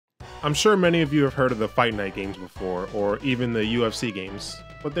I'm sure many of you have heard of the Fight Night games before, or even the UFC games,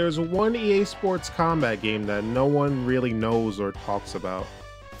 but there's one EA Sports combat game that no one really knows or talks about.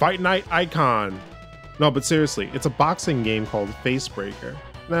 Fight Night Icon! No, but seriously, it's a boxing game called FaceBreaker.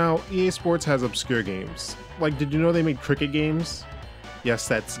 Now, EA Sports has obscure games. Like, did you know they made cricket games? Yes,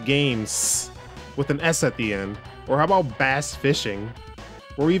 that's games, with an S at the end. Or how about bass fishing?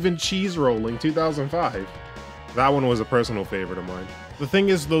 Or even cheese rolling 2005. That one was a personal favorite of mine. The thing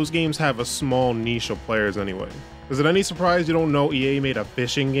is, those games have a small niche of players anyway. Is it any surprise you don't know EA made a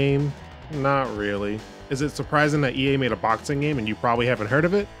fishing game? Not really. Is it surprising that EA made a boxing game and you probably haven't heard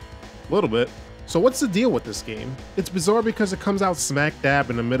of it? A little bit. So what's the deal with this game? It's bizarre because it comes out smack dab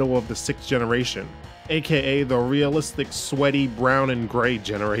in the middle of the 6th generation, aka the realistic sweaty brown and gray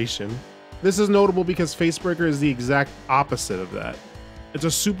generation. This is notable because FaceBreaker is the exact opposite of that. It's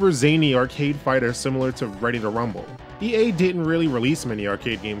a super zany arcade fighter similar to Ready to Rumble. EA didn't really release many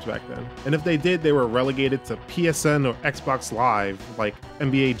arcade games back then, and if they did, they were relegated to PSN or Xbox Live, like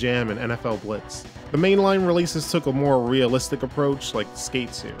NBA Jam and NFL Blitz. The mainline releases took a more realistic approach, like the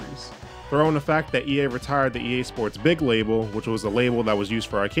Skate series. Throw in the fact that EA retired the EA Sports Big label, which was a label that was used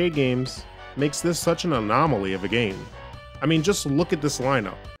for arcade games, makes this such an anomaly of a game. I mean, just look at this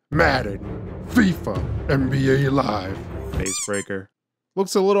lineup. Madden, FIFA, NBA Live, FaceBreaker.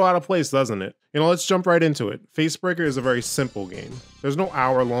 Looks a little out of place, doesn't it? You know, let's jump right into it. FaceBreaker is a very simple game. There's no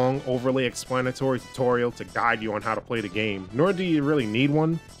hour-long, overly explanatory tutorial to guide you on how to play the game, nor do you really need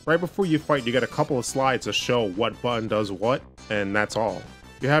one. Right before you fight, you get a couple of slides to show what button does what, and that's all.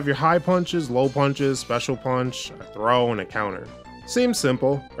 You have your high punches, low punches, special punch, a throw, and a counter. Seems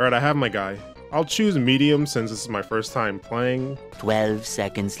simple. Alright, I have my guy. I'll choose medium since this is my first time playing. 12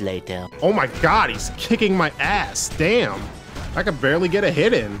 seconds later. Oh my god, he's kicking my ass, damn! I could barely get a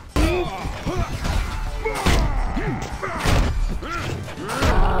hit in.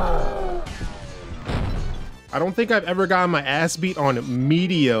 I don't think I've ever gotten my ass beat on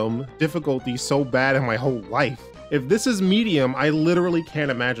medium difficulty so bad in my whole life. If this is medium, I literally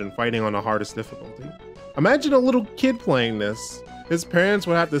can't imagine fighting on the hardest difficulty. Imagine a little kid playing this. His parents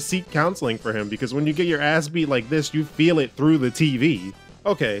would have to seek counseling for him because when you get your ass beat like this, you feel it through the TV.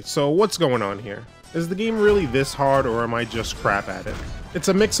 Okay, so what's going on here? Is the game really this hard or am I just crap at it? It's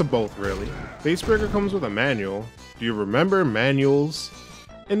a mix of both, really. FaceBreaker comes with a manual. Do you remember manuals?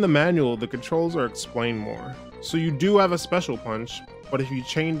 In the manual, the controls are explained more. So you do have a special punch, but if you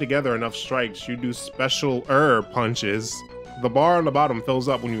chain together enough strikes, you do special punches. The bar on the bottom fills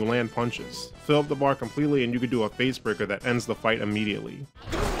up when you land punches. Fill up the bar completely and you can do a FaceBreaker that ends the fight immediately.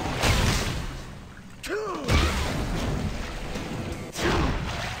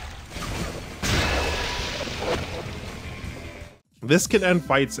 This can end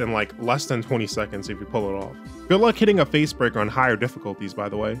fights in like less than 20 seconds if you pull it off. Good luck hitting a FaceBreaker on higher difficulties, by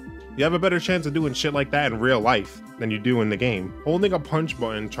the way. You have a better chance of doing shit like that in real life than you do in the game. Holding a punch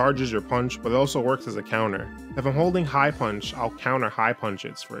button charges your punch, but it also works as a counter. If I'm holding high punch, I'll counter high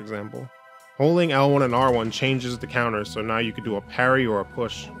punches, for example. Holding L1 and R1 changes the counter, so now you can do a parry or a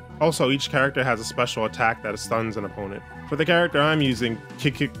push. Also, each character has a special attack that stuns an opponent. For the character I'm using,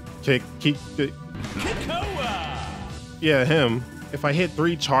 yeah, him. If I hit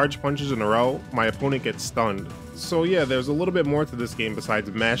 3 charge punches in a row, my opponent gets stunned. So yeah, there's a little bit more to this game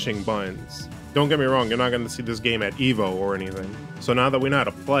besides mashing buttons. Don't get me wrong, you're not going to see this game at EVO or anything. So now that we know how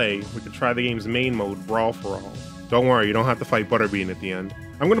to play, we can try the game's main mode, Brawl for All. Don't worry, you don't have to fight Butterbean at the end.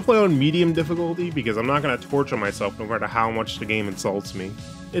 I'm going to play on medium difficulty because I'm not going to torture myself no matter how much the game insults me.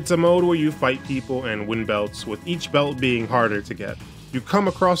 It's a mode where you fight people and win belts, with each belt being harder to get. You come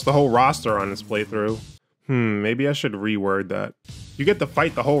across the whole roster on this playthrough. Maybe I should reword that. You get to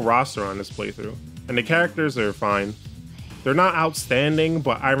fight the whole roster on this playthrough, and the characters are fine. They're not outstanding,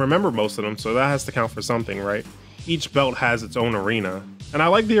 but I remember most of them, so that has to count for something, right? Each belt has its own arena, and I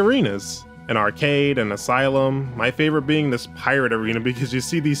like the arenas. An arcade, an asylum, my favorite being this pirate arena because you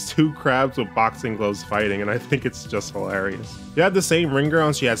see these 2 crabs with boxing gloves fighting, and I think it's just hilarious. You have the same ring girl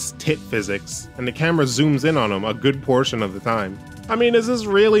and she has tit physics, and the camera zooms in on them a good portion of the time. I mean, is this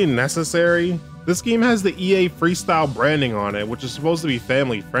really necessary? This game has the EA Freestyle branding on it, which is supposed to be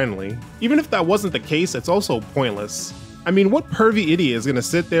family friendly. Even if that wasn't the case, it's also pointless. I mean, what pervy idiot is gonna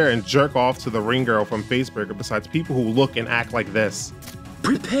sit there and jerk off to the ring girl from FaceBreaker besides people who look and act like this?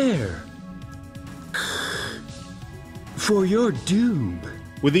 Prepare for your doom.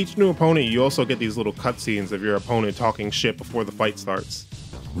 With each new opponent, you also get these little cutscenes of your opponent talking shit before the fight starts.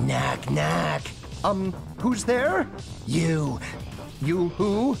 Knock, knock. Who's there? You. You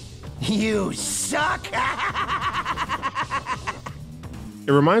who? You suck!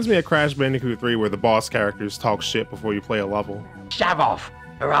 It reminds me of Crash Bandicoot 3 where the boss characters talk shit before you play a level. Shove off!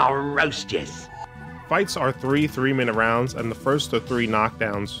 or I'll roast yous. Fights are 3 3-minute rounds, and the first are 3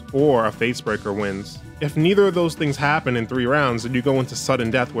 knockdowns, or a FaceBreaker wins. If neither of those things happen in 3 rounds, then you go into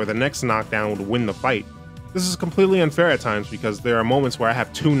sudden death where the next knockdown would win the fight. This is completely unfair at times because there are moments where I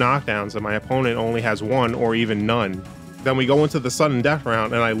have 2 knockdowns and my opponent only has 1 or even none. Then we go into the sudden death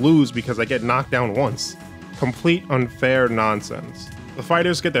round and I lose because I get knocked down once. Complete unfair nonsense. The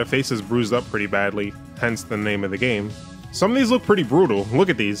fighters get their faces bruised up pretty badly, hence the name of the game. Some of these look pretty brutal. Look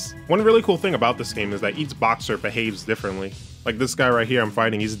at these. One really cool thing about this game is that each boxer behaves differently. Like this guy right here I'm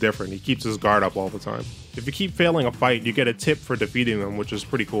fighting, he's different. He keeps his guard up all the time. If you keep failing a fight, you get a tip for defeating them, which is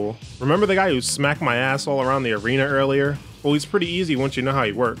pretty cool. Remember the guy who smacked my ass all around the arena earlier? Well, he's pretty easy once you know how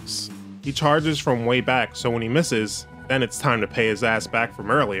he works. He charges from way back, so when he misses, then it's time to pay his ass back from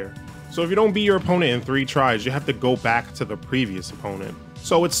earlier. So if you don't beat your opponent in 3 tries, you have to go back to the previous opponent.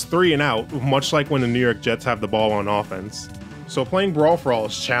 So it's 3 and out, much like when the New York Jets have the ball on offense. So playing Brawl for All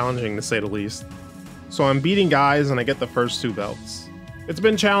is challenging to say the least. So I'm beating guys and I get the first 2 belts. It's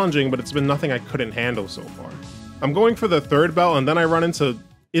been challenging, but it's been nothing I couldn't handle so far. I'm going for the 3rd belt and then I run into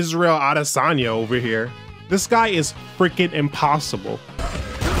Israel Adesanya over here. This guy is freaking impossible.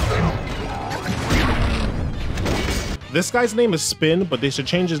 This guy's name is Spin, but they should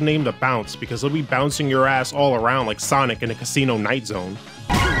change his name to Bounce because he'll be bouncing your ass all around like Sonic in a Casino Night Zone.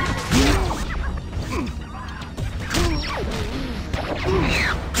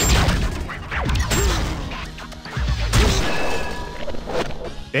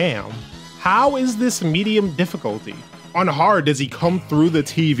 Damn. How is this medium difficulty? On hard, does he come through the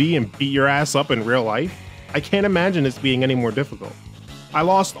TV and beat your ass up in real life? I can't imagine this being any more difficult. I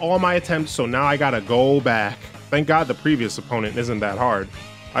lost all my attempts, so now I gotta go back. Thank God the previous opponent isn't that hard.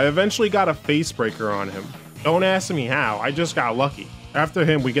 I eventually got a FaceBreaker on him. Don't ask me how, I just got lucky. After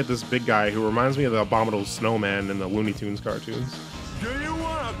him, we get this big guy who reminds me of the Abominable Snowman in the Looney Tunes cartoons. Do you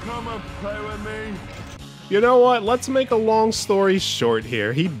wanna come and play with me? You know what? Let's make a long story short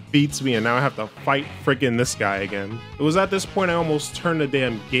here. He beats me and now I have to fight freaking this guy again. It was at this point I almost turned the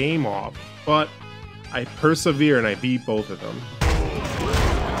damn game off, but I persevere and I beat both of them.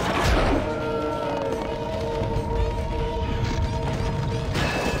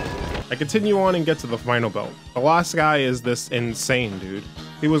 I continue on and get to the final belt. The last guy is this insane dude.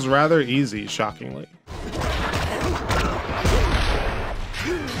 He was rather easy, shockingly.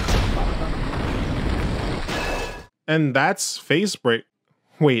 And that's FaceBreaker.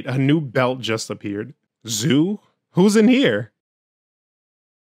 Wait, a new belt just appeared. Zoo? Who's in here?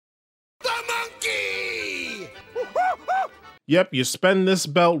 The monkey! Yep, you spend this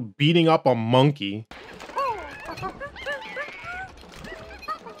belt beating up a monkey.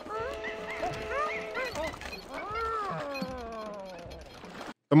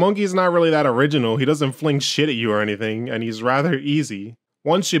 The monkey's not really that original. He doesn't fling shit at you or anything, and he's rather easy.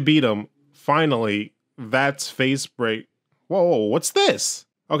 Once you beat him, finally, that's FaceBreaker. Whoa, what's this?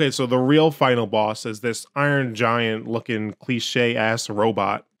 Okay, so the real final boss is this Iron Giant looking cliche-ass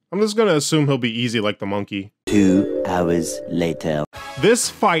robot. I'm just gonna assume he'll be easy like the monkey. 2 hours later. This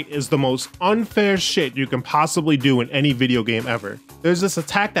fight is the most unfair shit you can possibly do in any video game ever. There's this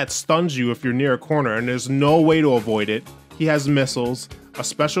attack that stuns you if you're near a corner and there's no way to avoid it. He has missiles, a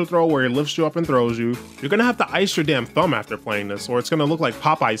special throw where he lifts you up and throws you. You're gonna have to ice your damn thumb after playing this or it's gonna look like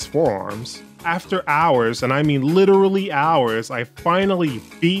Popeye's forearms. After hours, and I mean literally hours, I finally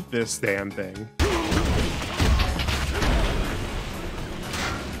beat this damn thing.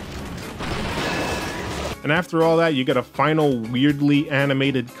 And after all that, you get a final weirdly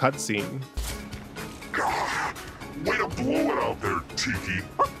animated cutscene. Way to blow it out there, Tiki.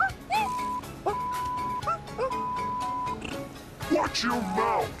 Watch your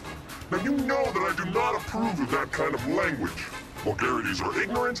mouth. Now you know that I do not approve of that kind of language. Vulgarities are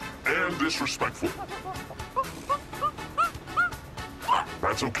ignorant and disrespectful.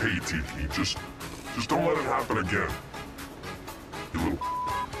 That's okay, Tiki. Just don't let it happen again. You little.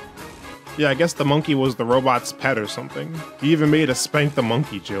 Yeah, I guess the monkey was the robot's pet or something. He even made a spank the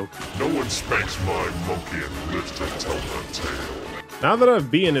monkey joke. No one spanks my monkey and lives to tell that tale. Now that I've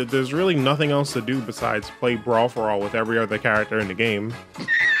beaten it, there's really nothing else to do besides play Brawl for All with every other character in the game.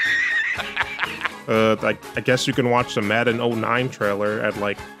 I guess you can watch the Madden 09 trailer at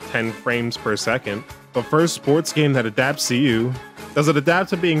like 10 frames per second. The first sports game that adapts to you. Does it adapt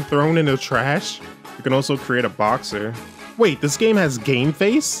to being thrown in the trash? You can also create a boxer. Wait, this game has game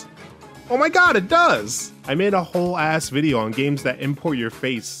face? Oh my god, it does! I made a whole ass video on games that import your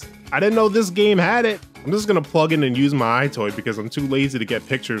face. I didn't know this game had it. I'm just gonna plug in and use my iToy because I'm too lazy to get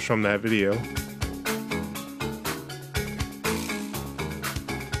pictures from that video.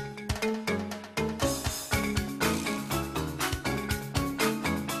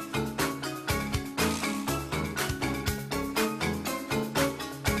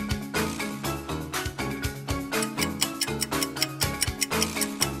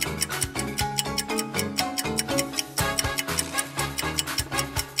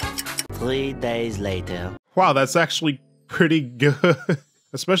 3 days later. Wow, that's actually pretty good,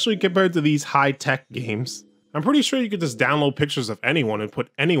 especially compared to these high-tech games. I'm pretty sure you could just download pictures of anyone and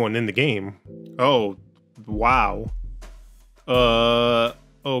put anyone in the game. Oh, wow.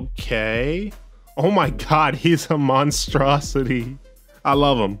 Okay. Oh my god, he's a monstrosity. I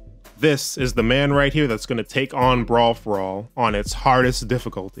love him. This is the man right here that's gonna take on Brawl for All on its hardest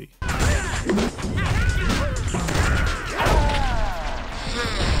difficulty.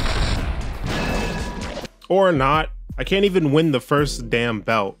 Or not. I can't even win the first damn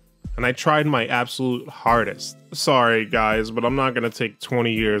belt, and I tried my absolute hardest. Sorry guys, but I'm not gonna take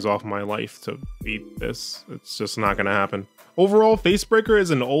 20 years off my life to beat this. It's just not gonna happen. Overall, FaceBreaker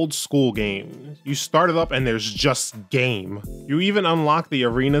is an old school game. You start it up and there's just game. You even unlock the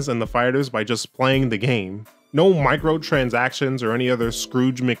arenas and the fighters by just playing the game. No microtransactions or any other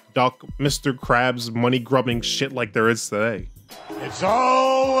Scrooge McDuck, Mr. Krabs money grubbing shit like there is today. It's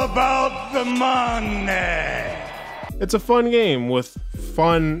all about the money. It's a fun game with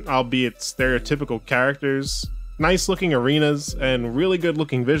fun, albeit stereotypical characters, nice looking arenas, and really good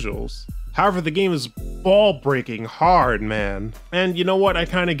looking visuals. However, the game is ball-breaking hard, man. And you know what? I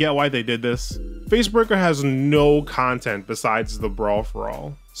kind of get why they did this. FaceBreaker has no content besides the Brawl for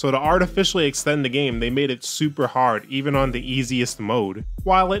All. So to artificially extend the game, they made it super hard, even on the easiest mode.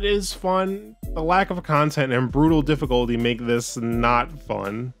 While it is fun, the lack of content and brutal difficulty make this not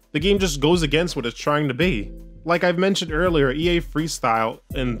fun. The game just goes against what it's trying to be. Like I've mentioned earlier, EA Freestyle,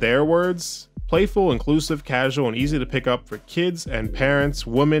 in their words, playful, inclusive, casual, and easy to pick up for kids and parents,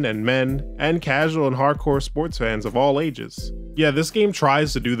 women and men, and casual and hardcore sports fans of all ages. Yeah, this game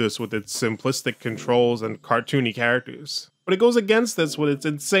tries to do this with its simplistic controls and cartoony characters, but it goes against this with its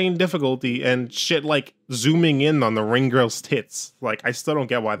insane difficulty and shit like zooming in on the ring girl's tits. Like, I still don't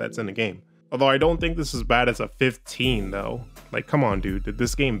get why that's in the game. Although I don't think this is bad as a 15 though. Like, come on dude, did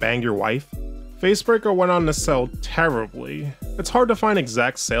this game bang your wife? FaceBreaker went on to sell terribly. It's hard to find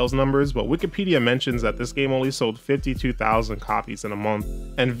exact sales numbers, but Wikipedia mentions that this game only sold 52,000 copies in a month.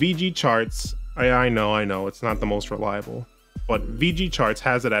 And VG Charts, I know, it's not the most reliable, but VG Charts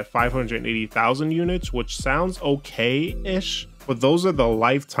has it at 580,000 units, which sounds okay-ish, but those are the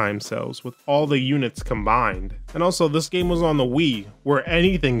lifetime sales with all the units combined. And also, this game was on the Wii, where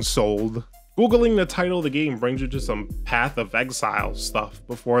anything sold. Googling the title of the game brings you to some Path of Exile stuff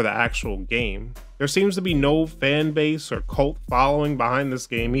before the actual game. There seems to be no fan base or cult following behind this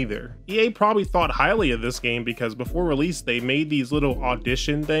game either. EA probably thought highly of this game because before release they made these little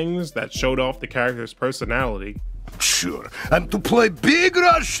audition things that showed off the character's personality. Sure, and to play big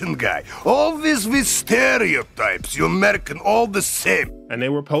Russian guy, always with stereotypes, you American all the same. And they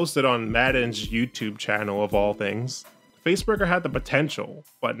were posted on Madden's YouTube channel of all things. FaceBreaker had the potential,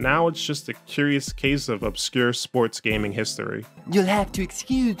 but now it's just a curious case of obscure sports gaming history. You'll have to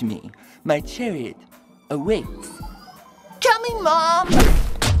excuse me. My chariot awaits. Coming, Mom!